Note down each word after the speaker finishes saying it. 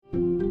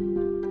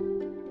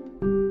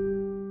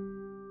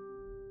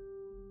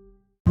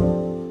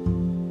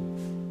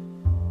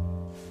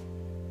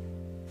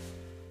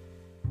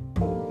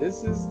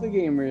the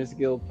Gamers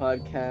Guild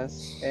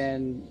podcast,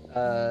 and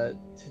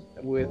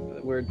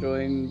we're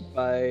joined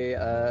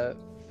by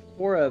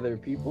 4 other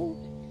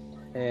people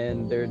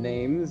and their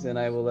names, and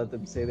I will let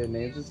them say their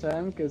names this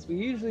time because we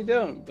usually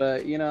don't.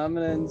 But I'm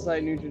gonna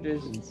incite new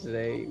traditions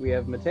today. We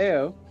have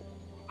Mateo.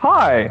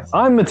 Hi,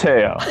 I'm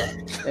Mateo.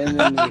 And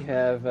then we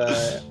have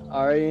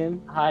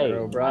Arian. Hi.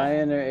 Or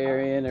O'Brien or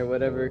Arian or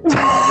whatever. He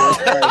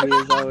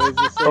is always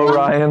the same.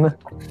 Orion.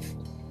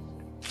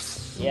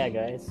 Yeah,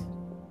 guys.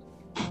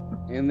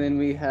 And then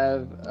we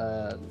have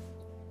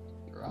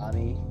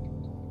Ronnie.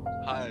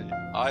 Hi,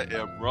 I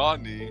am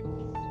Ronnie.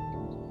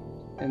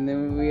 And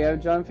then we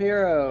have John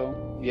Piero.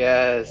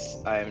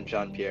 Yes, I am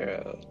John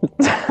Piero.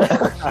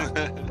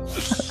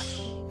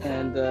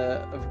 And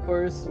of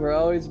course, we're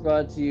always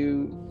brought to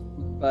you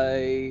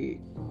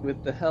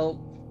with the help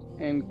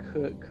and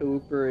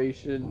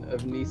cooperation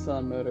of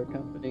Nissan Motor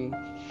Company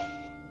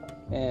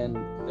and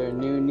their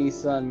new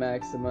Nissan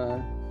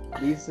Maxima.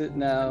 Lease it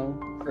now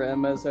for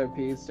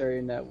MSRP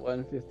starting at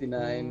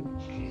 $159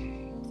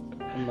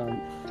 a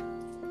month.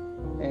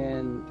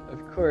 And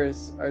of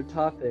course, our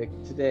topic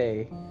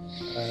today,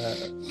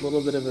 a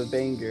little bit of a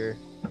banger.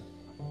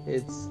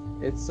 It's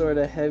sort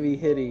of heavy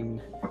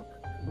hitting,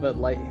 but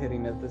light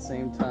hitting at the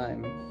same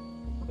time.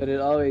 But it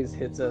always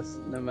hits us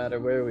no matter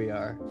where we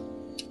are.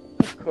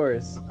 Of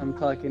course, I'm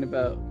talking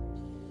about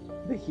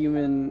the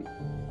human.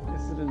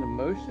 Is it an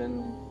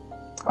emotion?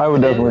 I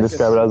would definitely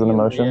describe it as an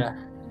emotion. Yeah.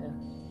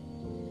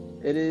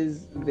 It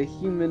is the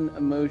human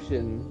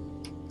emotion.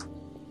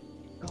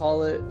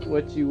 Call it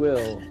what you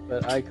will,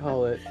 but I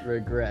call it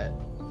regret.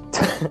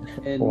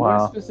 And Wow.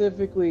 more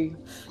specifically,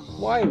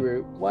 why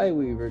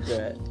we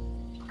regret.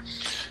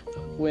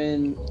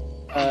 When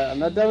I'm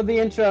not done with the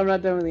intro.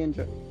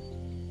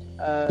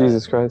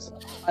 Jesus Christ.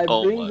 I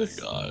Oh bring my this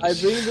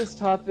gosh.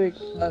 topic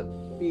up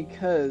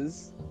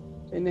because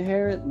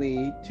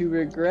inherently to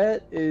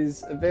regret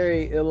is a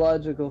very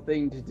illogical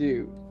thing to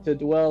do, to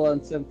dwell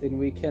on something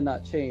we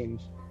cannot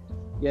change.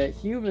 Yet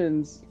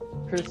humans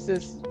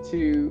persist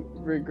to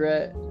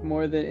regret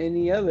more than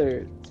any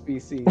other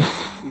species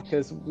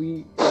because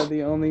we are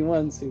the only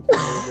ones who can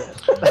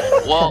regret.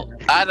 Well,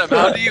 Adam,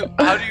 how do you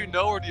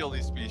know we're the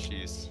only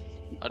species?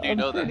 How do you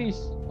know that?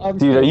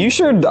 Dude, are you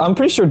sure? I'm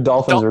pretty sure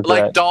dolphins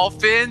regret. Like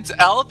dolphins,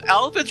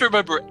 elephants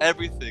remember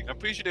everything. I'm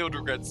pretty sure they would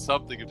regret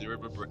something if they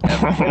remember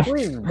everything. I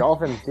believe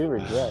dolphins do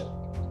regret.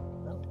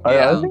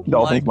 I think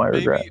dolphins like, might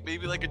maybe, regret.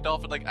 Maybe like a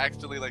dolphin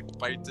accidentally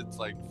bites its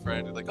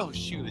friend and oh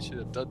shoot, I should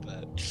have done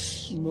that.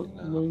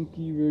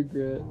 Monkey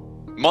regret.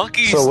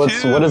 Monkeys So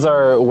too. what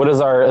is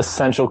our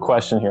essential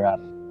question here,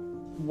 Adam?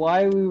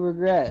 Why we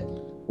regret?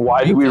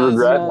 Why do we Because,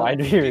 regret? Why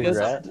do you Because-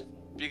 regret?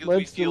 Because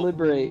Let's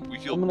deliberate. we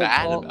feel I'm gonna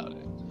bad call- about it.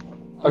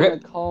 I'm Okay.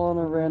 gonna call on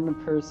a random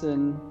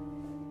person.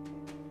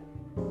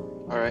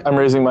 Alright. I'm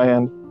raising my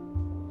hand.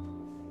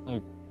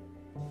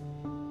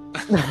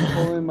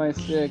 Pulling my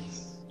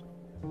sticks.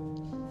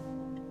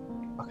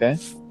 Okay.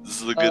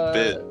 This is a good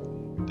bit.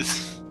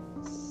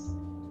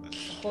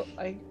 Well,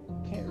 I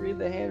can't read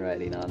the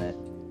handwriting on it.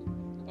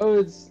 Oh,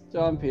 it's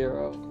John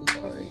Piero.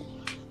 Sorry.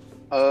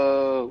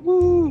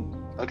 Woo!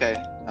 Okay.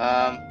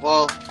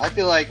 Well, I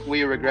feel like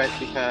we regret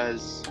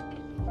because,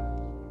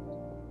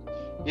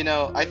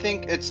 I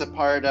think it's a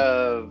part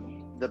of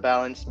the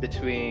balance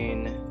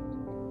between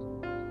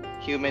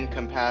human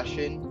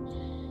compassion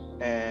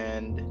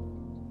and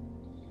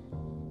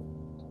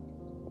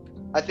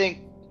I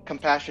think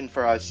compassion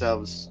for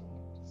ourselves,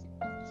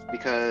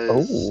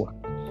 because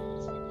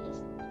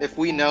if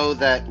we know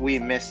that we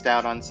missed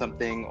out on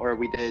something or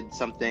we did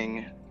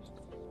something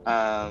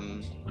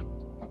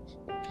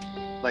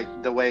like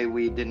the way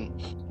we didn't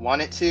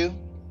want it to,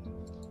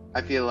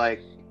 I feel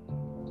like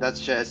that's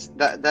just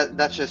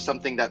that's just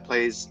something that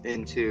plays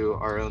into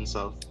our own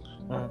self.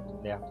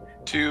 Yeah, for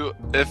sure.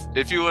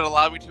 If you would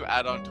allow me to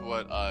add on to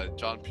what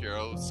John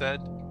Piero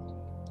said,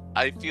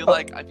 I feel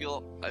like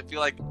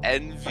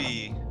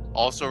envy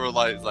also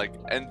relies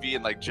envy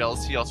and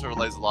jealousy also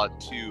relies a lot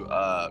to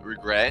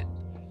regret,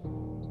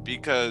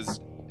 because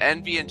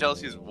envy and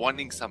jealousy is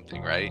wanting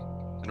something, right?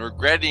 And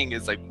regretting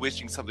is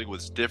wishing something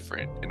was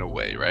different in a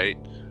way, right?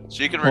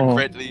 So you can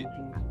regret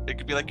it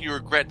could be you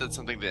regret that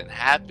something didn't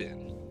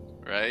happen,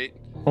 right?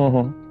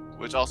 Mm-hmm.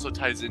 Which also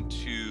ties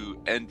into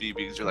envy,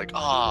 because you're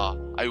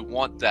I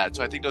want that.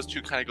 So I think those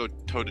two kind of go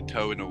toe to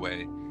toe in a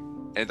way,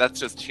 and that's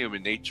just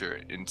human nature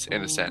in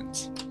a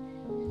sense.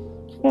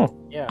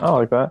 Yeah. I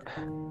like that.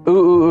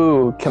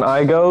 Ooh. Can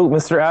I go,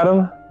 Mr.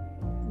 Adam?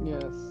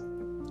 Yes,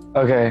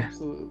 Okay.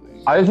 absolutely.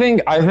 I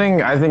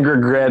think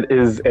regret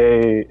is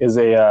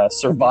a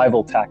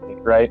survival tactic,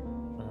 right?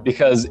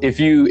 Because if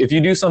you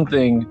do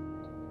something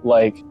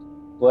like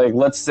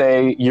let's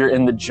say you're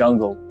in the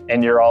jungle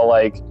and you're all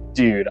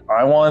dude,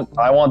 I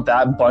want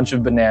that bunch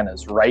of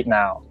bananas right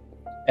now.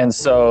 And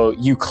so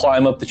you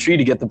climb up the tree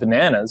to get the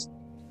bananas,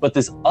 but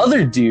this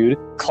other dude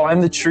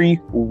climbed the tree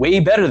way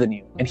better than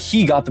you and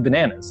he got the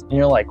bananas. And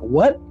you're like,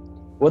 "What?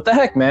 What the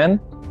heck, man?"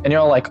 And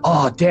you're all like,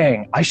 "Oh,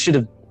 dang, I should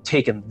have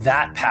taken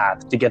that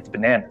path to get the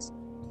bananas."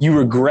 You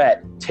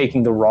regret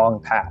taking the wrong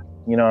path.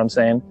 You know what I'm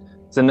saying?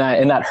 and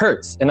that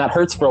hurts, and that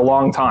hurts for a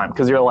long time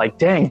because you're like,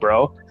 dang,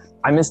 bro,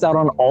 I missed out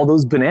on all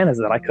those bananas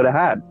that I could have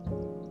had.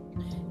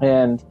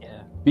 And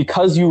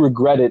because you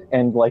regret it,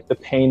 and like the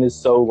pain is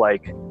so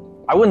like,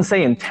 I wouldn't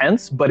say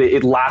intense, but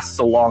it lasts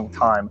a long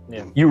time.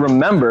 Yeah. You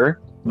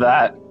remember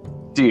that,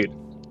 dude,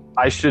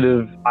 I should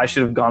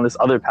have gone this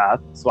other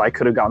path, so I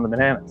could have gotten the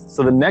bananas.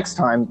 So the next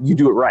time you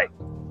do it right,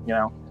 you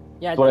know.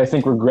 Yeah. What I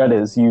think regret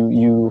is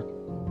you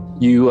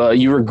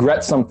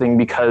regret something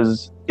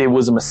because it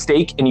was a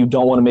mistake and you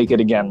don't want to make it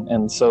again.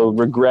 And so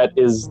regret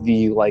is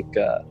the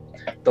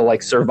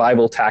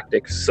survival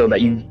tactics so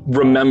that you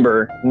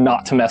remember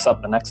not to mess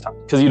up the next time,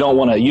 because you don't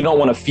want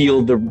to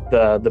feel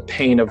the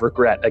pain of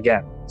regret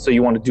again. So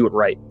you want to do it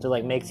right. So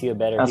like makes you a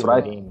better That's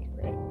human being,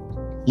 right?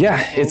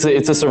 Yeah, it's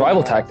a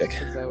survival tactic.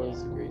 That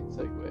was a great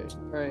segue.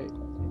 All right,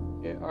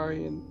 yeah,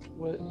 Aryan,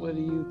 what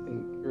do you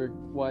think? Or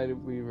why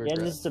did we regret?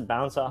 Yeah, just to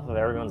bounce off of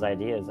everyone's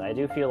ideas, I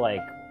do feel like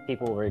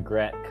people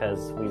regret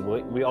because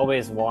we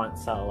always want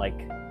some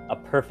like a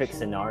perfect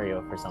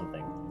scenario for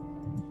something,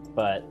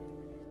 but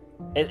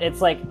it's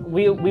like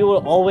we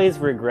will always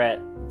regret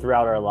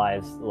throughout our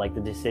lives, like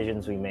the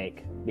decisions we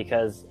make,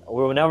 because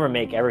we will never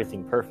make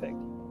everything perfect.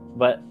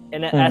 But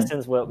in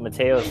essence, what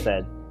Mateo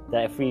said,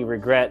 that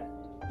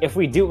if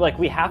we do, like,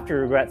 we have to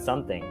regret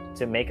something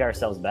to make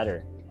ourselves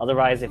better.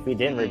 Otherwise, if we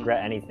didn't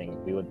regret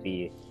anything, we would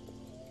be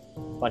a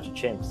bunch of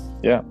chimps.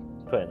 Yeah.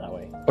 Put it that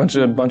way. Bunch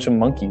of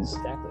monkeys.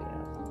 Exactly.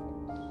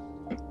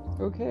 Yeah.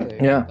 Okay.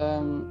 Yeah.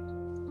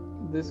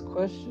 This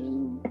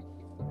question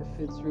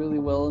fits really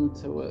well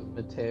into what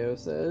Mateo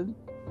said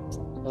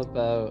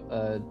about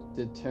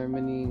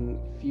determining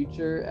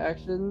future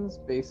actions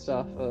based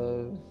off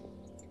of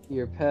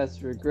your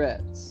past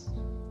regrets.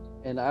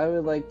 And I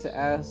would like to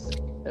ask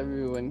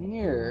everyone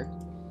here,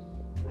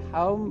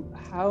 how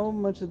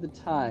much of the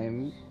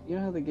time, you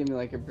know how they give me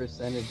like a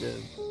percentage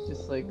of,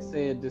 just like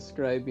say a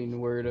describing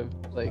word of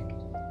like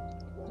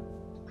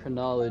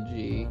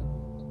chronology,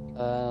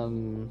 how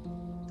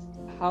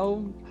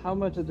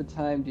much of the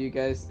time do you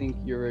guys think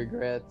your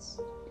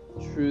regrets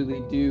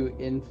truly do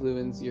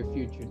influence your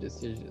future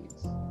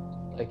decisions?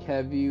 Like,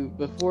 have you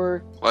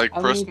before, like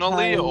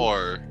personally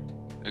or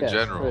in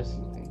general?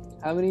 Personally.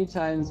 How many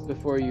times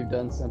before you've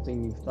done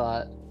something you've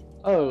thought,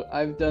 oh,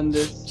 I've done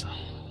this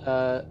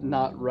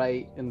not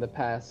right in the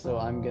past, so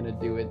I'm gonna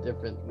do it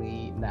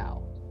differently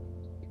now?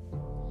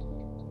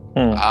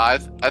 I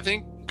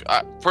think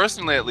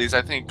personally, at least,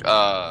 I think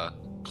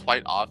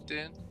quite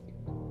often,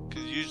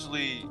 because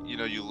usually, you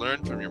know, you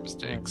learn from your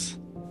mistakes.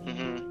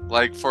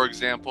 Like, for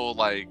example,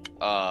 like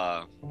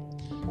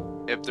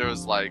if there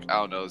was like, I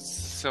don't know,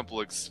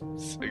 simple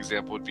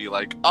example would be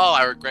like, oh,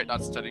 I regret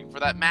not studying for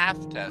that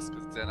math test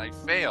because then I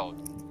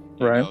failed.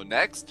 Right. You know,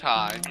 next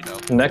time,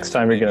 Next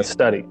time you're gonna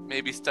study.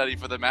 Maybe study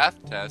for the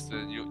math test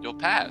and you'll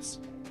pass.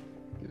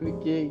 Give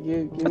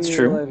me That's a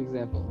true. real life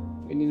example.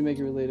 We need to make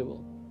it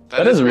relatable.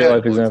 That is a real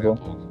life example.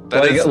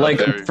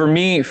 For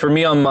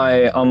me on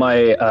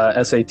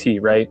my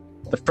SAT, right?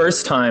 The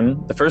first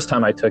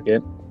time I took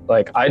it,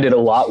 like, I did a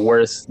lot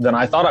worse than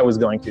I thought I was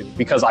going to,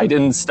 because I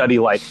didn't study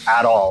like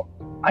at all.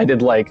 I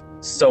did like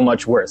so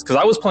much worse because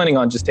I was planning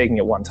on just taking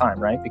it one time,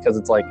 right? Because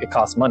it's like, it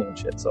costs money and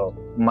shit, so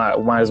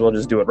might as well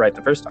just do it right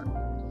the first time.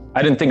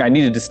 I didn't think I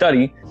needed to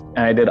study,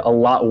 and I did a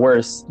lot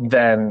worse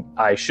than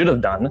I should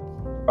have done,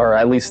 or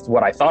at least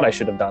what I thought I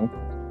should have done.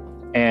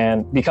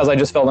 And because I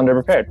just felt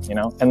underprepared, you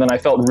know? And then I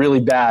felt really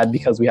bad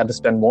because we had to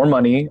spend more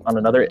money on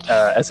another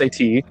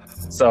SAT.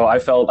 So I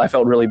felt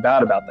really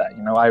bad about that.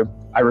 You know, I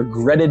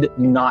regretted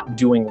not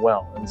doing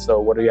well. And so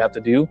what do you have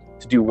to do?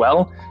 To do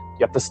well,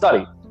 you have to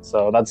study.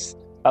 So that's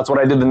what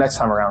I did the next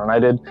time around. And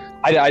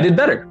I did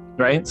better,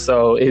 right?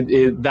 So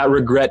that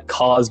regret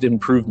caused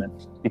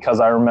improvement, because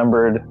I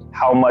remembered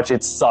how much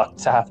it sucked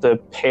to have to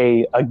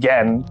pay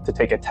again to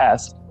take a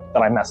test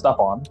that I messed up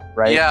on,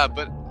 right? Yeah,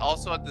 but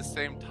also at the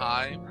same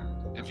time,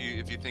 if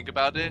you think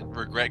about it,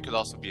 regret could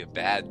also be a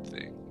bad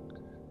thing.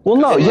 Well,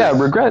 no, yeah,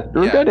 regret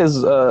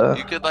is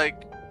you could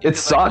like it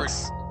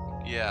sucks.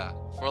 Yeah.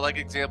 For like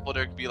example,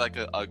 there could be like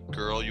a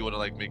girl you want to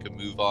like make a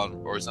move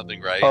on or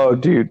something, right? Oh,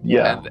 dude,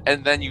 yeah.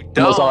 And then you don't.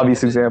 The most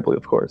obvious example,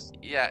 of course.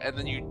 Yeah, and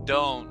then you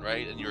don't,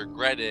 right? And you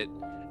regret it,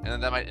 and then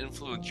that might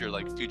influence your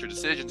like future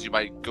decisions. You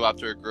might go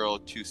after a girl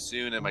too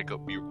soon, it might go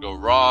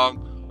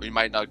wrong, or you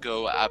might not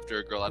go after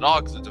a girl at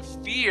all because it's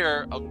a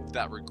fear of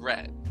that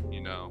regret,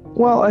 you know.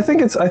 Well, I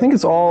think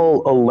it's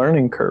all a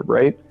learning curve,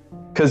 right?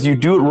 Because you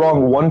do it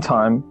wrong one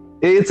time.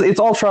 It's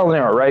all trial and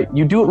error, right?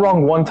 You do it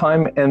wrong one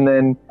time, and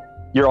then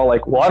you're all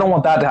like, well, I don't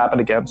want that to happen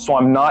again, so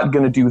I'm not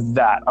going to do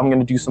that. I'm going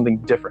to do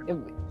something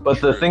different. But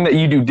the thing that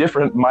you do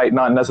different might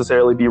not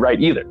necessarily be right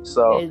either.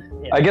 So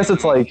I guess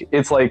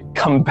it's like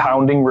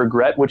compounding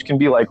regret, which can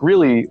be like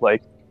really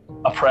like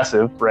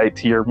oppressive, right,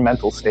 to your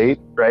mental state,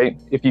 right?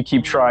 If you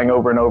keep trying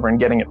over and over and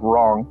getting it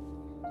wrong.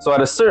 So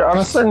on a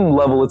certain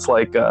level, it's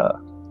like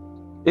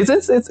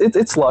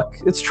it's luck.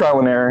 It's trial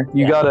and error.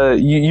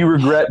 You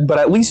regret, but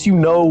at least you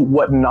know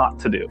what not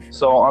to do.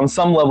 So on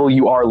some level,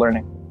 you are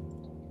learning.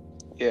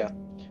 Yeah.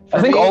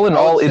 I think all in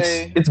all,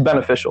 it's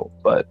beneficial,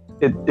 but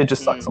it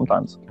just sucks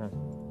sometimes.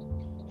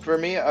 For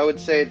me, I would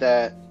say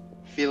that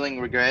feeling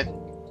regret,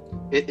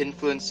 it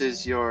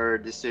influences your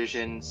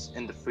decisions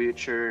in the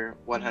future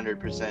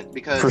 100%.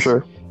 Because For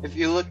sure. if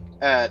you look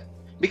at,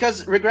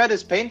 because regret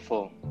is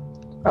painful.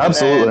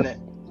 Absolutely.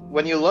 And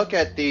when you look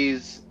at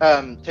these,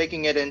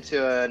 taking it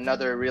into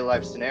another real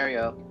life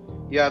scenario,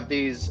 you have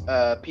these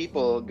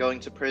people going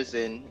to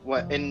prison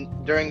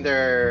during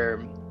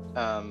their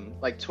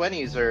like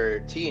 20s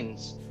or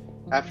teens,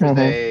 after Mhm.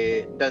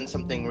 they done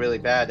something really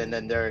bad, and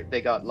then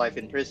they got life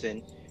in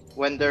prison.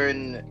 When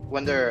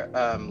they're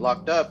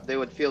locked up, they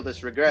would feel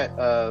this regret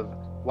of,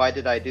 why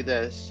did I do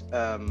this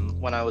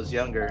when I was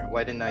younger?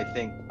 Why didn't I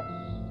think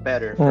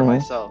better for Mhm.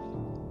 myself?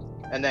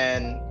 And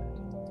then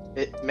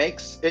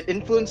it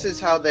influences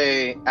how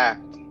they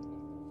act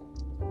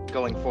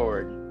going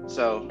forward.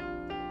 So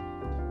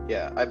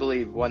yeah, I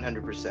believe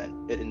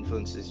 100% it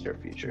influences your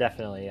future.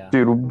 Definitely, yeah.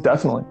 Dude,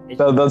 definitely.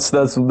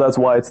 That's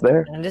why it's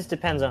there. And it just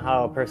depends on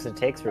how a person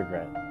takes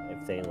regret.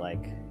 If they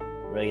like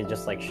really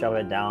just like shove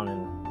it down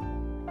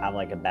and have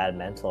like a bad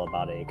mental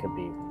about it, it could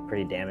be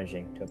pretty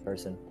damaging to a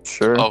person.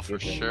 Sure. Oh, for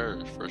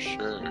sure, for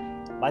sure.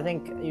 But I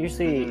think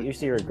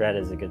usually regret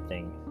is a good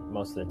thing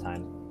most of the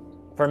time.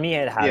 For me,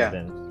 it has Yeah.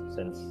 been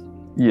since.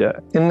 Yeah.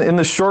 In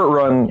the short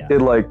run, Yeah.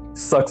 it like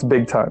sucks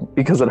big time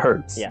because it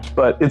hurts. Yeah.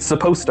 But it's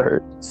supposed to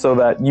hurt so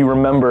that you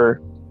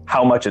remember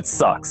how much it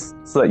sucks,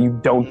 so that you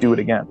don't do it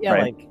again. Yeah,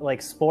 right?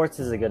 like sports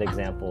is a good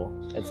example.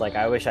 It's like,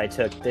 I wish I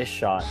took this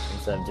shot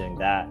instead of doing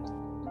that.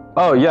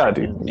 Oh yeah,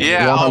 dude.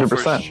 Yeah, 100%. oh,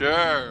 for sure.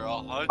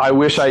 100%. I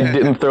wish I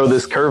didn't throw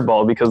this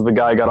curveball because the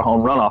guy got a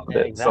home run off of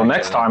Yeah, it. exactly. So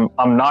next time,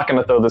 I'm not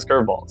going to throw this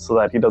curveball so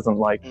that he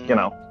doesn't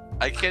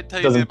I can't tell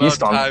you the doesn't amount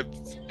beast of on.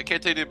 times. I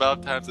can't tell you the amount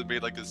of times I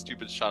made like a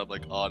stupid shot. I'm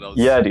like, oh, that was.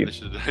 Yeah, dude.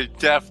 I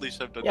definitely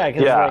should have done Yeah, that.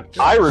 'cause Yeah, like,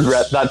 I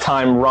regret that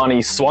time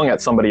Ronnie swung at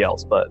somebody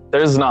else, but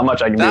there's not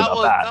much I can do That about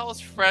was that. that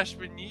was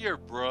freshman year,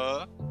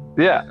 bruh.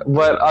 Yeah,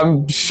 but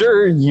I'm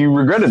sure you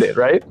regretted it,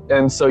 right?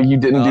 And so you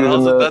didn't do it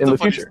That's in a the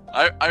funny, future.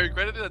 I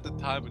regretted it at the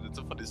time, but it's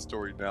a funny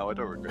story now. I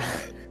don't regret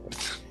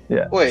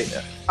that. Wait,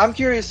 I'm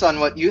curious on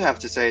what you have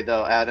to say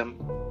though, Adam.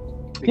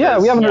 Yeah,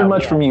 we haven't heard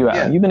much from you,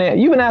 Adam. Yeah.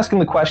 You've been asking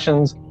the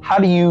questions. How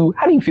do you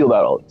feel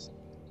about all this?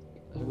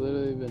 I've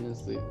literally been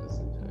asleep this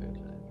entire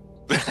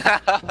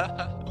time.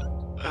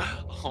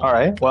 Oh All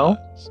right, my well,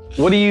 gosh.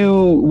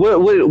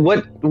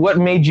 What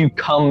made you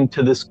come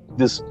to this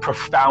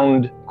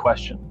profound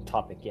question?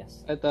 topic,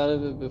 yes. I thought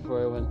of it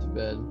before I went to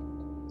bed.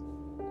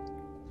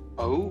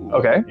 Oh.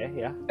 Okay, Okay,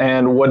 yeah.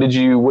 and what did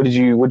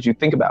you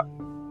think about,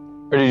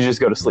 or did you just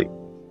go to sleep?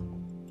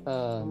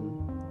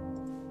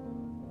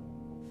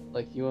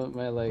 Like you want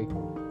my like.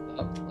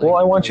 Well,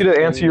 I want you to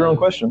answer your own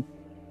question.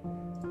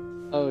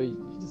 question. Oh,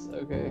 you just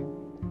okay.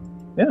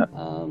 Yeah.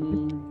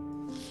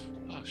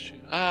 Oh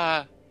shoot.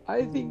 I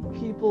think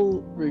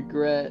people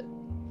regret.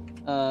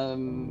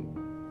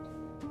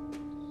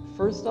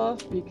 First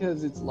off,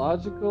 because it's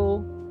logical,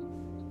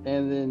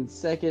 and then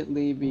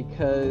secondly,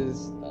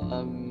 because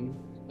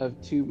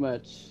of too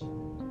much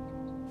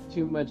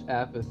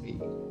apathy.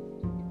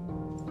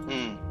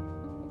 Hmm.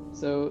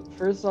 So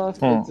first off,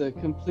 it's a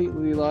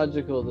completely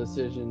logical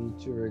decision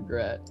to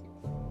regret.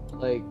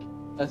 Like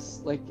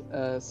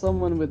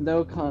someone with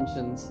no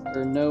conscience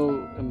or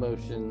no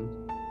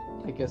emotion,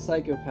 like a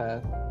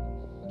psychopath,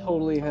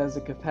 totally has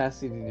a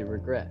capacity to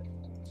regret.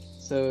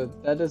 So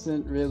that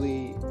doesn't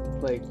really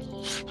like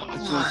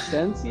make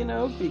sense,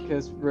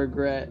 because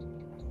regret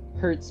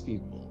hurts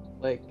people.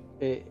 Like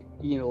it,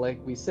 like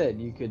we said,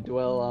 you could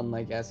dwell on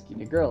like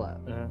asking a girl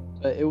out,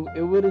 but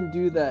it wouldn't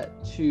do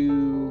that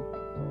to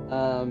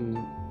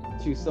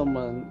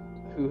someone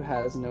who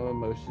has no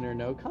emotion or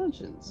no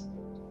conscience.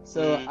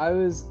 So I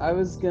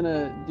was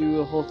gonna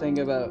do a whole thing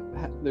about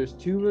there's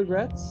two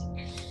regrets: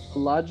 a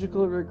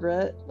logical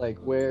regret, like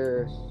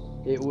where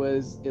it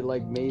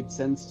like made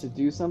sense to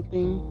do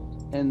something,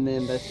 and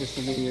then that's just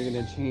something you're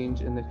gonna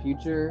change in the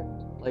future,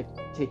 like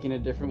taking a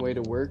different way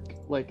to work.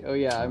 Like, oh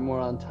yeah, I'm more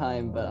on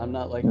time, but I'm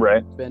not like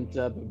Right. bent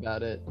up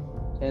about it.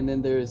 And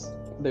then there's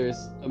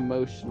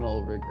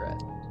emotional regret.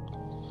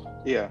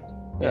 Yeah.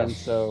 Yeah. And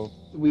so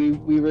we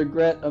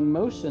regret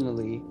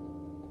emotionally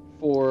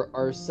for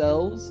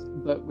ourselves,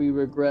 but we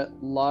regret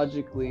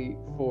logically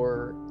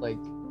for like,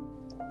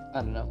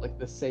 I don't know, like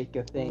the sake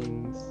of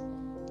things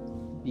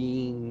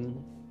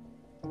being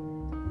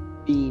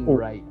Well-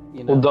 right,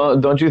 Well,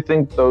 don't you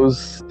think those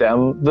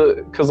stem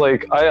because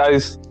like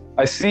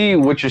I see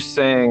what you're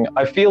saying.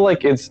 I feel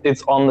like it's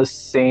on the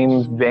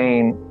same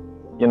vein,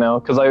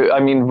 because I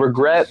mean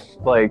regret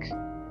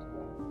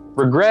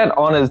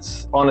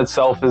on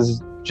itself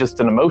is just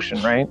an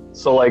emotion, right?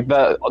 So like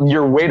that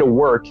your way to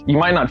work, you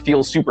might not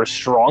feel super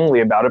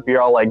strongly about it, but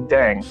you're all like,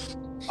 dang,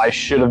 I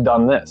should have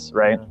done this,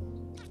 right?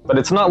 But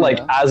it's not like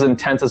as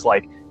intense as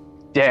like,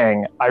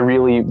 dang, I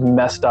really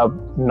messed up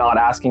not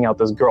asking out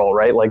this girl,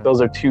 right? Like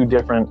those are two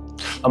different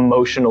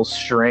emotional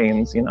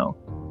strains,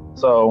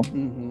 So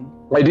Mm-hmm.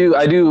 I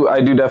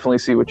do definitely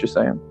see what you're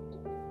saying.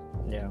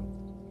 Yeah.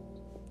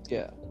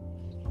 Yeah.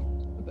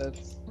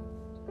 That's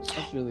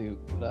really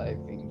what I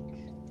think.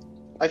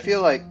 I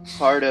feel like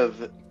part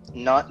of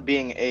not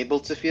being able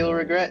to feel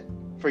regret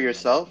for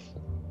yourself,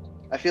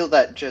 I feel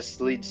that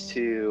just leads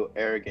to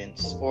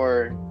arrogance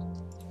or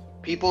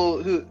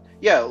people who,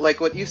 yeah, like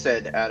what you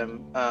said,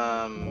 Adam.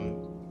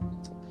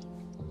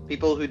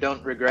 People who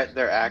don't regret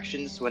their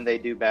actions when they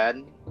do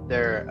bad,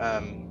 they're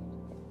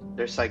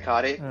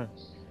psychotic,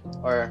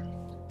 or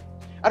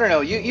I don't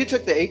know. You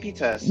took the AP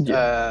test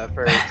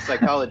for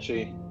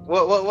psychology.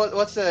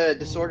 What's the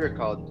disorder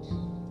called?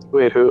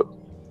 Wait, who?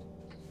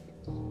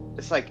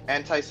 It's like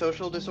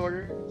antisocial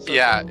disorder.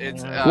 Yeah,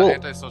 it's Well,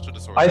 antisocial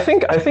disorder. I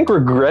think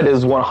regret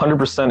is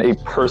 100%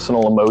 a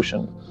personal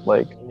emotion.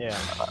 Like, Yeah.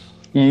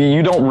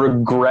 you don't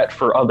regret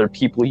for other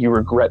people, you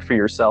regret for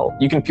yourself.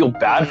 You can feel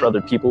bad for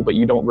other people, but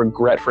you don't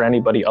regret for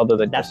anybody other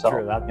than That's yourself.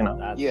 true.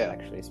 That's Yeah.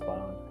 actually spot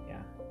on.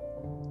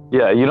 Yeah.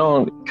 Yeah, you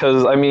don't,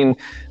 because I mean,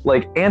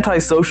 like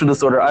antisocial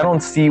disorder, I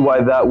don't see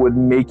why that would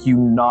make you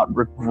not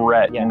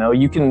regret. Yeah. You know,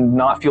 you can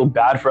not feel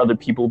bad for other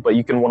people, but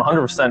you can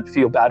 100%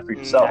 feel bad for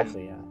yourself.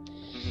 Exactly. Yeah.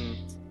 Mhm.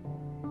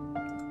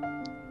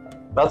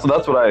 That's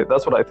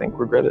what I think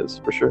regret is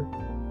for sure.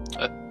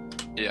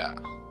 Yeah.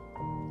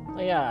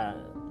 Yeah.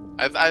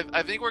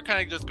 I think we're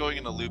kind of just going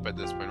in a loop at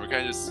this point. We're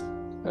kind of just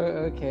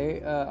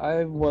Okay, I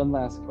have one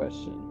last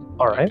question.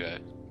 All right. okay.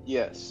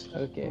 Yes.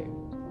 Okay,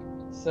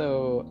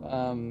 so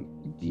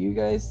do you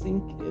guys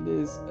think it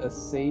is a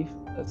safe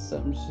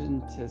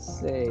assumption to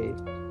say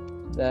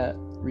that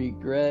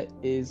regret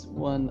is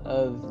one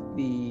of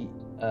the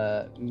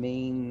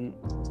main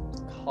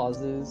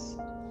causes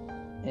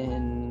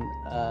in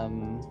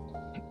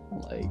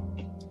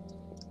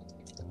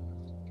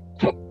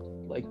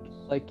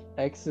like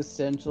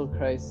existential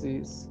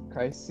crises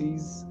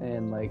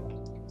and like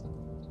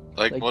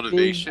Like Like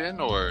motivation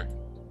or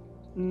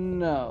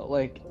no,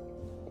 like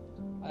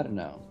I don't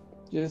know,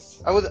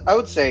 just I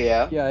would say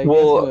yeah. yeah. I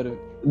Well, guess motive.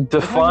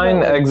 Define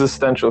about, like-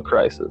 existential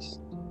crisis.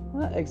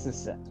 Not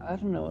existent. I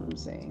don't know what I'm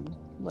saying.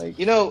 Like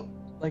You know,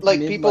 like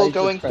people midlife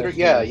going through- depression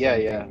yeah, or yeah,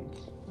 yeah.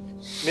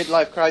 something.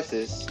 midlife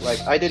crisis. Like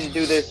I didn't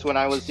do this when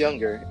I was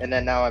younger, and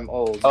then now I'm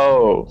old.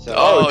 Oh. So-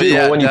 Oh, dude,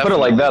 yeah, well, when you put it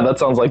like definitely. that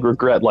sounds like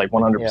regret, like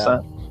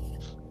 100%.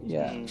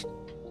 Yeah. Mhm.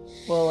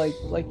 Well,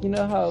 like you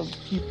know how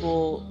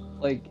people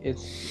like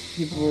it's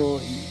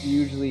people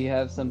usually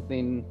have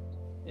something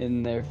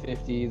in their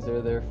 50s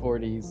or their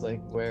 40s,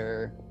 like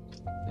where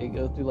they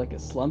go through like a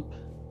slump.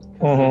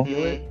 'Cause Mhm. they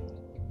feel it.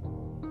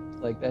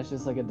 Like that's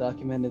just like a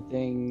documented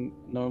thing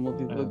normal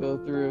people Yeah. go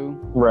through.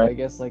 Right. I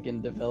guess like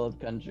in developed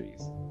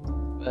countries.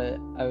 But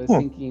I was Hmm.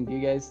 thinking, do you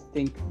guys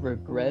think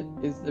regret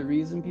is the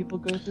reason people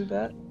go through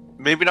that?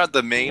 maybe not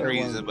the main Or one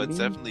reason, but reading?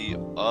 definitely a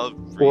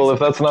reason. Well, if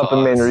that's not the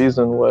main cause.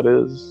 reason, what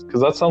is? Because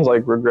that sounds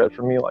like regret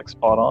for me, like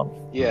spot on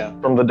Yeah.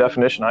 from the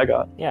definition I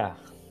got. Yeah.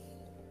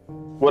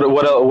 What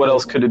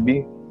else could it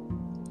be?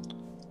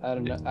 I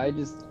don't know. I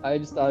just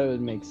thought it would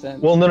make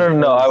sense. Well, no.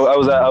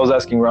 because- I was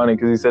asking Ronnie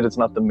because he said it's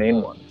not the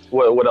main one.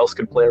 What else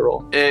could play a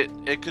role?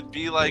 It could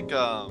be like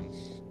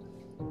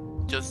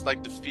just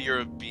like the fear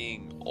of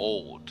being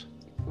old,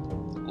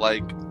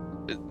 like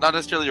it's not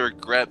necessarily a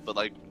regret, but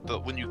like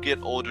when you get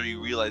older,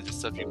 you realize the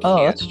stuff you can't.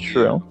 Oh, that's do.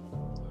 true.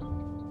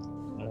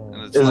 And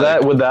it's Is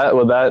like,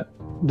 that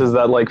does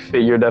that like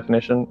fit your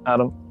definition,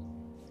 Adam?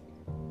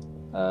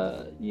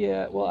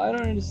 Yeah. Well, I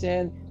don't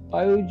understand.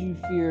 Why would you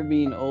fear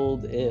being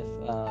old if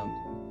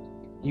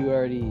you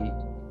already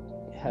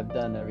have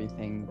done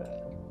everything that?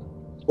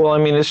 Well, I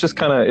mean, it's just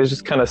kind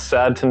of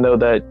sad to know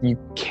that you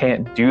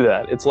can't do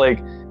that. It's like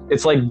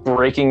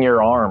breaking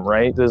your arm,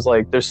 right? There's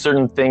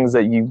certain things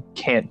that you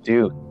can't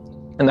do,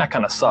 and that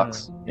kind of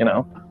sucks, you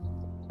know.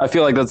 I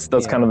feel like that's Yeah.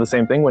 kind of the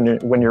same thing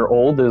when you're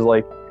old.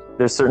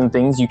 There's certain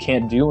things you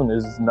can't do, and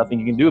there's nothing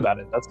you can do about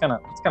it. That's kind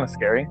of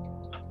scary.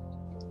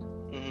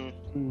 Mhm.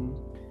 Hmm.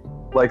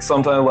 Like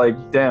sometimes, like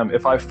damn,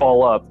 if I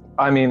fall up,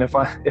 I mean, if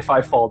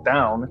I fall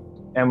down,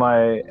 am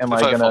I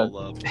gonna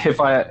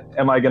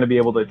be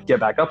able to get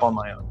back up on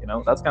my own? You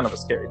know, that's kind of a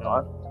scary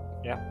thought.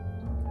 Yeah.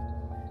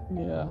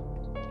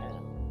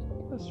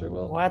 That's true.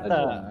 Well, What I the-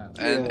 don't know.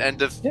 and and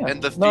the Yeah.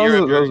 and the No, fear those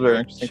of are very your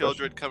interesting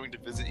children coming to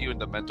visit you in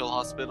the mental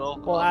hospital.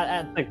 Well,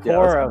 at the that's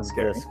core kinda of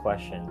scary. this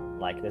question,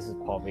 like this is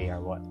probably our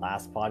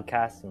last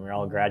podcast, and we're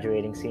all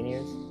graduating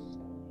seniors.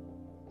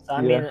 So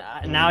I Yeah.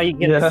 mean, now you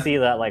get Yeah. to see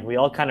that like we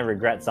all kind of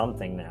regret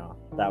something now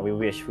that we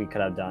wish we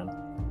could have done.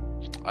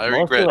 I Mostly,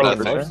 regret like,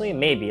 nothing. emotionally,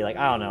 maybe like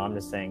I don't know. I'm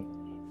just saying.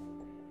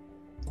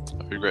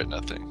 I regret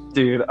nothing.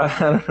 Dude, I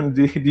don't know,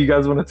 do you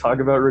guys want to talk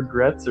about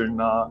regrets or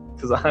not?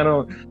 Because I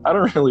don't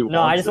really want.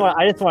 No, I just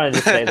wanted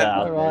to say that. I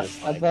out there. thought,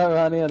 It's I like- thought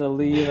Ronnie had to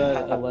leave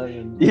at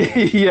 11.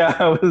 Yeah,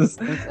 I was.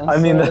 I'm I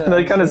mean, sorry, that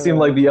I'm kind of sorry. seemed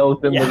like the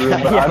elephant in the Yeah,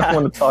 room, but I yeah.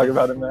 don't want to talk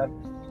about it, man.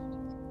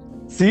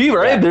 See,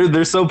 right?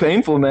 They're so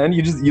painful, man.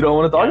 You don't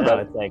want to talk yeah, about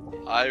no, it. it's like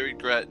I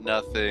regret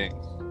nothing.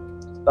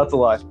 That's a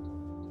lie.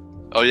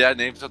 Oh yeah,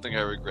 name something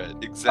I regret.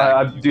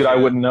 Exactly. Dude, I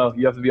wouldn't know.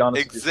 You have to be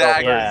honest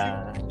Exactly. with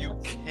yourself. yeah. You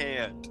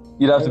can't.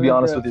 You'd have I to be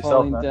honest regret with yourself,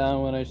 falling man.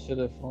 down when I should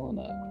have fallen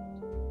up.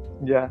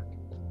 Yeah,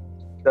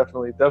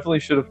 definitely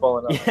should have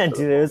fallen out. Yeah,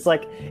 dude,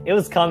 it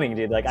was coming,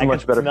 dude. Like It's a I much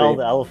could better smell fate.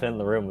 the elephant in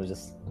the room was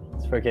just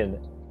it's freaking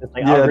It's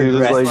like, Yeah, I'll dude. It's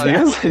regret like, like- do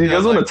you guys yeah,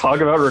 want like- to talk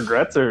about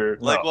regrets or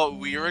Like no? what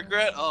we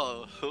regret?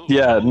 Oh.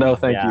 Yeah, no,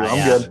 thank you.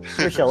 I'm good.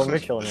 We're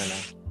chilling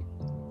right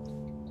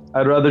now.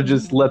 I'd rather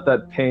just let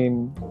that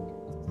pain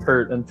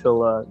hurt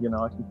until I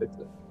can fix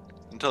it.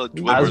 Until it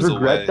As dwindles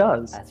regret away.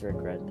 does. That's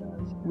regret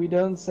does. We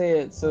don't say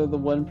it so the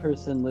one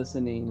person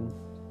listening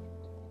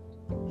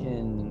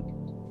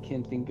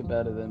can think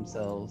about it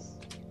themselves.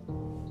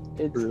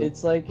 True.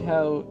 It's like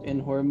how in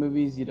horror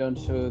movies you don't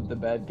show the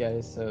bad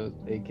guys so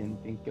they can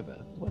think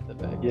about what the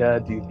bad guy Yeah,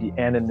 is. dude, the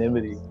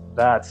anonymity.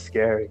 That's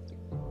scary.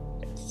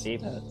 See,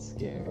 That's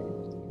scary.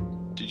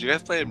 Did you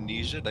guys play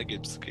Amnesia? That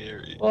game's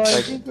scary. Well, I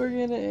Like- think we're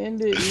gonna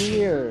end it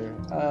here.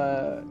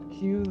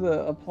 Cue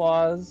the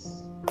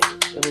applause.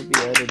 It'll be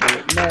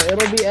edited. No,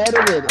 it'll be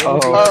edited. It'll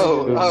be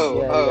Oh. edited.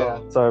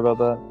 Oh. Sorry about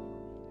that.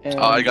 And,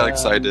 Oh, I got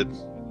excited.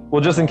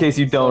 Well, just in case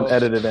you don't So-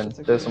 edit it in, it's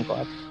okay. there's some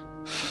clap.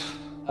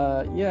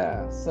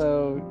 Yeah,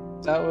 so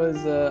that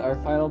was our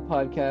final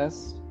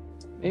podcast.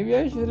 Maybe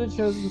I should have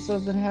chosen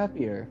something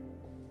happier.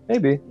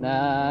 Maybe.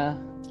 Nah.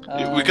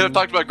 We could have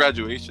talked about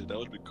graduation. That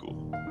would be cool.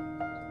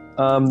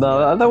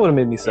 No, that would have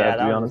made me yeah, sad, to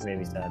that be was honest.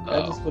 maybe sad.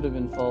 That just would have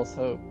been false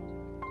hope.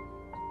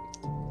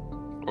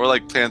 Or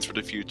like plans for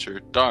the future.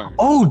 Darn.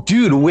 Oh,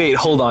 dude, wait,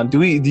 hold on.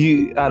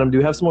 Adam, do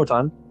we have some more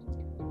time?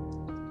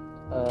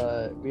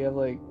 We have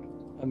like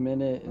a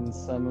minute and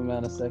some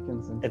amount of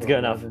seconds. until It's good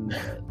enough. 11,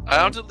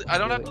 I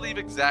don't have to leave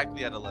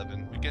exactly at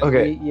 11. We can,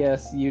 Okay.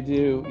 Yes, you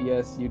do.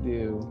 Yes, you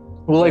do.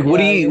 Well, like, what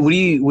do Yeah,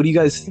 you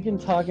guys? You can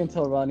talk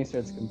until Ronnie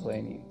starts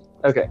complaining.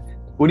 Okay,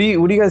 what do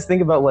you guys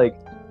think about like,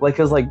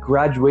 cause like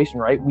graduation,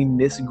 right? We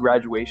miss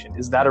graduation.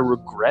 Is that a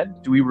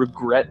regret? Do we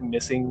regret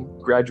missing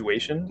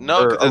graduation? No,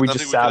 'cause or are there's we nothing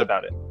just we sad could've-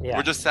 about it? Yeah.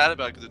 We're just sad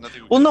about it because there's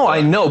nothing. We Well, could've no,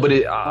 I done. know, but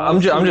I'm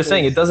just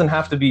saying it because- doesn't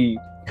have to be,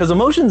 because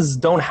emotions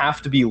don't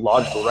have to be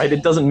logical, right?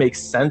 It doesn't make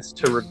sense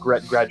to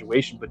regret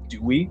graduation, but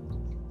do we?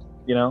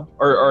 You know,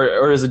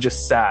 or is it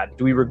just sad?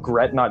 Do we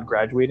regret not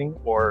graduating,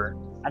 or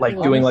I like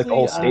think doing like the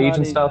whole honestly, I'm stage not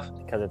and even- stuff?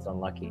 because it's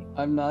unlucky.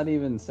 I'm not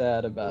even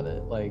sad about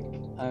it. Like,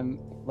 I'm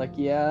like,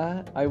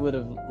 yeah, I would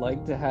have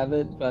liked to have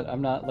it, but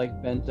I'm not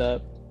like bent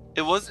up.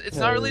 It's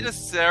not really the Because-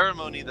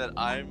 ceremony that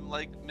I'm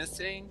like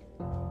missing.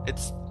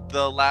 It's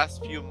the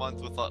last few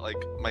months with like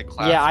my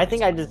class. Yeah, I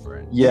think I just-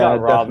 friends. Yeah,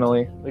 got robbed.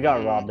 definitely. We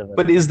got robbed of it.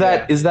 But is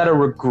that a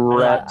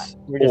regret,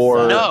 We're just or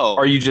sad. No,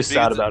 are you just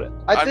sad because- about it?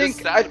 I I'm think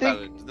just sad I about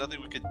think it. There's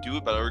nothing we could do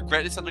about it.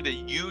 Regret is something that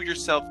you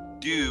yourself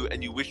do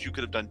and you wish you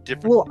could have done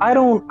differently. Well, I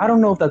don't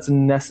know if that's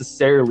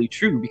necessarily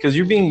true, because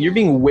you're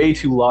being way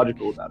too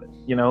logical about it.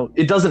 You know,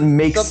 it doesn't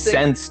make Something-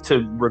 sense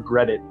to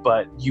regret it,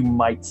 but you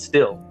might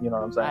still. You know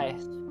what I'm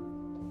saying?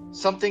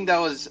 something that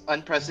was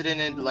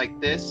unprecedented like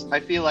this, I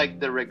feel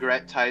like the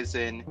regret ties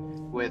in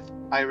with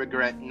I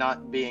regret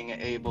not being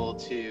able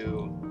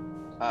to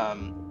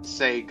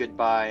say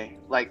goodbye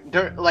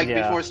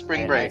Yeah, before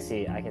spring I break.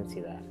 I can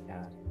see that.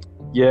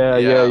 Yeah,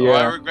 Well, I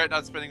yeah. regret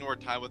not spending more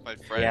time with my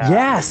friends. Yeah.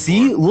 Yeah,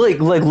 see,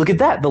 look at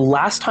that. The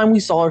last time we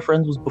saw our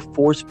friends was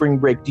before spring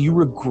break. Do you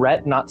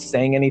regret not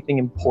saying anything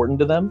important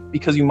to them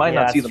because you might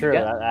Yeah, not see that's them true.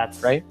 again?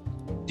 That's right?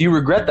 Do you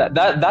regret that?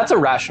 That's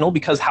irrational,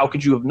 because how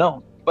could you have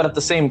known? But at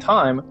the same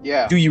time,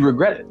 Yeah. do you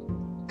regret it?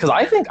 Because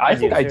I think I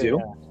do.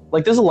 yeah.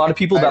 Like, there's a lot of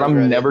people I that I'm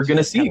regret it never too.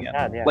 gonna see Kinda again.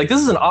 sad, yeah. Like, this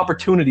is an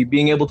opportunity,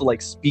 being able to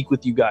like speak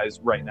with you guys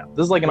right now.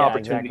 This is like an Yeah,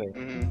 opportunity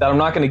exactly. Mhm. that I'm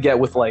not gonna get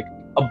with like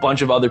a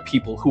bunch of other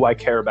people who I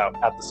care about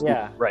at the school,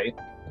 Yeah. right?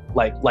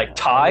 Like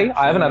Ty,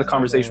 I haven't had a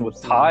conversation with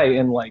Ty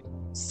in like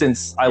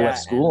since I Yeah, left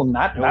school, and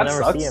that And we'll that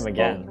never sucks. see him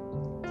again.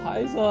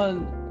 Ty's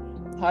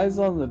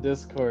on the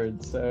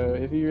Discord, so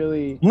if you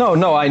really, No,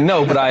 I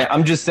know, but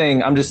I'm just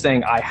saying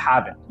I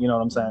haven't. You know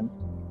what I'm saying?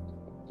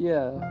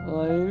 yeah,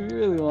 well, if you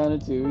really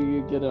wanted to,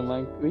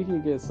 we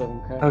could get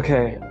some crap.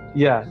 Okay.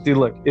 Yeah, dude,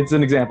 look, it's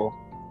an example.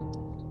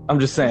 I'm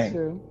just That's saying.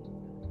 true.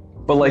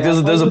 But like,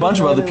 Yeah, there's a I bunch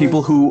of would've other known it people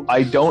was- who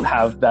I don't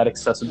have that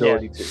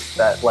accessibility to.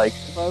 That like,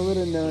 If I would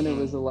have known it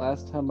was the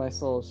last time I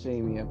saw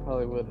Shamey, I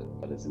probably would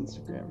have put his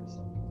Instagram or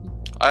something.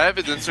 I have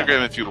his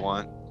Instagram if you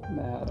want.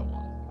 Nah, I don't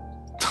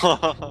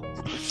want.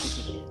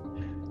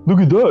 look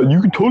at that, you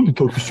can totally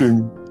talk to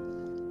Shamey.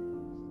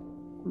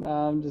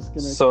 Nah, I'm just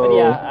gonna. So, But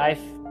yeah,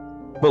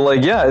 but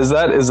like, yeah, is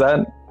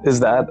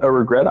that a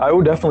regret? I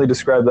would definitely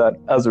describe that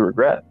as a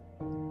regret,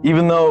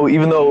 even though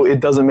it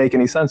doesn't make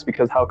any sense,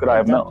 because how could I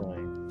have known?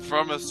 definitely.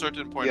 From a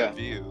certain point Yeah. of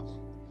view.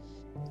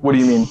 What do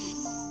you mean?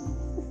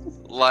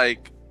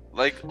 Like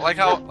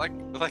how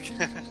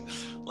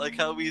like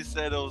how we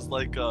said it was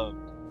like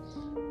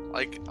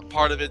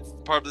part of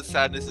the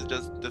sadness is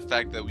just the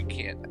fact that we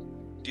can't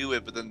do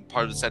it, but then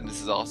part of the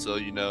sadness is also,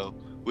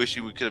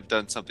 wishing we could have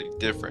done something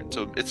different.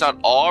 So it's not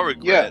all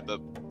regret, but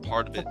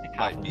part of it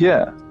might be.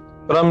 Yeah,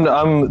 but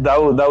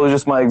that was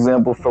just my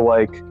example for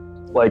like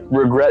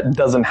regret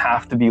doesn't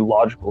have to be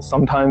logical.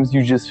 Sometimes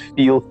you just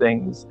feel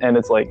things, and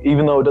it's like,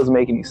 even though it doesn't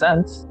make any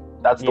sense,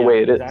 that's the Yeah,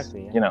 way it is.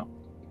 exactly, yeah. You know.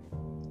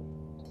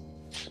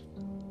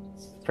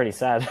 It's pretty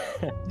sad.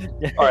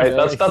 All right,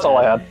 that's all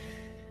I had.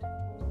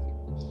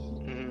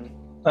 Mhm.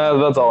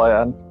 That's all I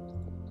had.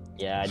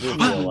 Yeah, I do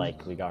feel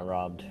like we got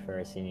robbed for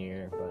our senior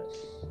year, but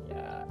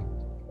yeah,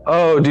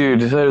 Oh,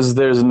 dude,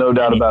 there's no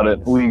doubt about it.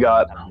 We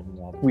got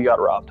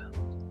robbed.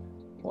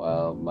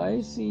 Wow,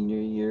 my senior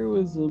year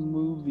was a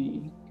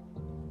movie.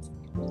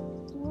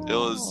 It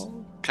was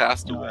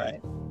Castaway.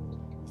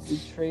 Alright. We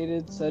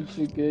traded such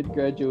a good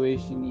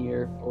graduation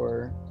year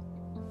for.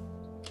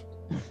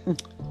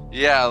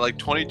 Yeah, like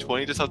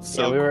 2020 just sounds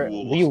so yeah,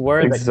 cool. we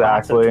were the class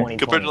of Exactly. 2020.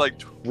 Compared to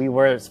like, we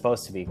were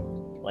supposed to be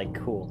like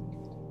cool.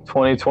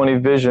 2020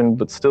 vision,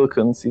 but still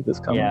couldn't see this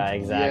coming. Yeah,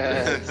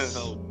 exactly. Yes.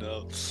 oh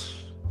no.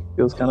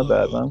 Feels kind of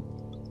bad, man.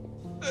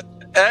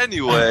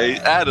 Anyway,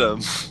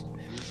 Adam.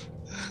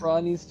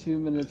 Ronnie's 2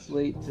 minutes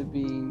late to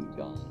being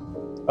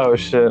gone. Oh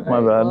shit, my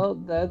Alright, bad. Well,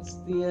 that's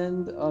the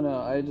end. Oh no,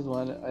 I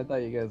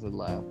thought you guys would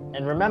laugh.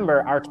 And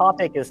remember, our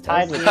topic is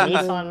tied with That's the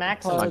Nissan end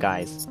Maxima, of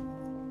guys.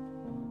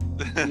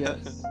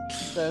 Yes,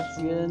 that's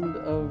the end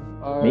of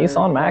our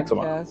Nissan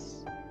Maxima. podcast.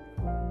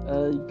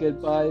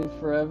 Goodbye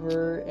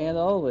forever and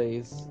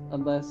always,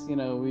 unless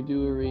we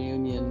do a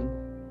reunion.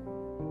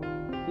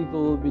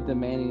 People will be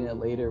demanding it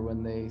later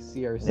when they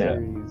see our Yeah.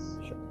 series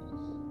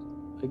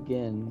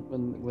again,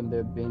 when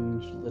they're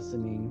binge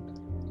listening.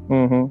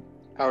 Mm-hmm.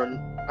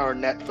 Our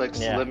Netflix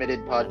Yeah.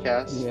 limited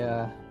podcast.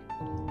 Yeah,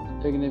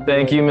 they're gonna. Be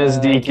Thank like, you, Ms.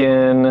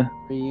 Deacon.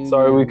 reunion,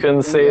 Sorry we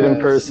couldn't say it in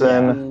Yes,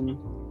 person. reunion,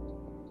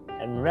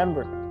 And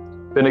remember,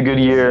 Been a good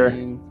year.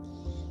 listening.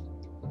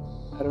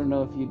 I don't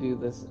know if you do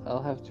this.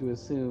 I'll have to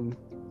assume.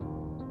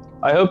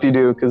 I hope you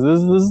do, because this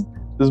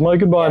is my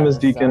goodbye, yeah, Ms.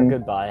 this is our Deacon.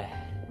 goodbye.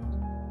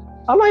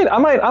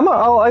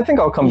 I think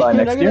I'll come by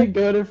You're next not gonna year.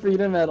 go to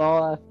Freedom at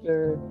all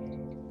after.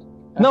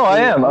 No, I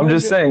am. I'm gonna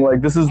just go- saying,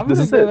 like, this is I'm this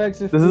gonna is go it. back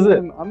to This is it.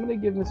 Freedom. I'm gonna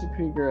give Mr.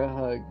 Krieger a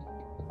hug,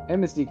 and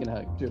Miss Deacon a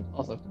hug too.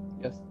 Also,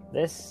 yes.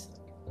 This,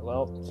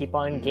 well, keep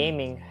on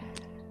gaming,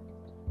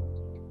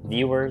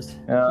 viewers.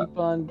 Yeah. Keep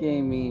on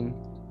gaming.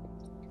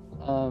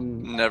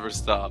 Never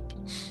stop.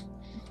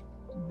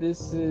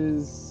 This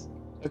is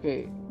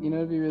okay. You know,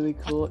 it'd be really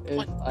cool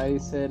if I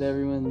said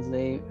everyone's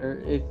name,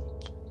 or if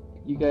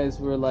you guys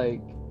were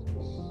like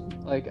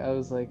I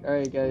was like, all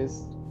right,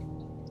 guys,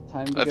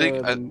 time to I go.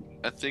 think and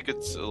I think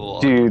it's a little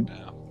Dude. awkward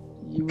now.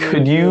 you would,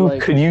 Could you're you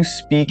like, could you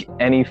speak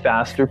any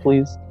faster,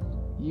 please?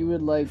 you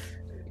would like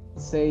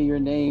say your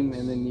name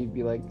and then you'd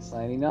be like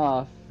signing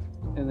off,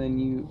 and then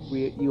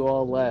you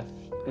all left.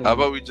 in How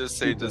about we just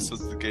say this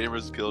sequence. was the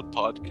Gamers Guild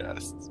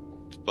podcast?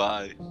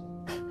 Bye.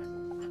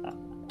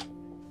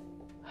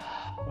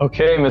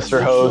 Okay, Mr.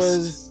 This Host,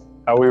 was-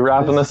 how are we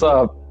wrapping this- this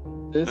up?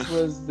 This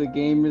was the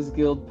Gamers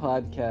Guild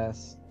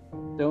podcast.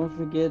 Don't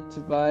forget to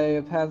buy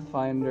a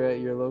Pathfinder at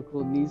your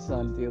local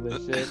Nissan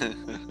dealership.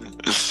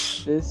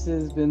 This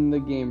has been the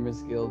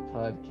Gamers Guild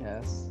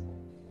podcast.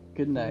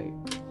 Good night.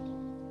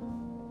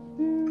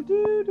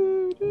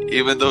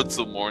 Even though it's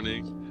the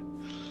morning.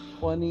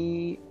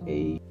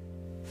 28.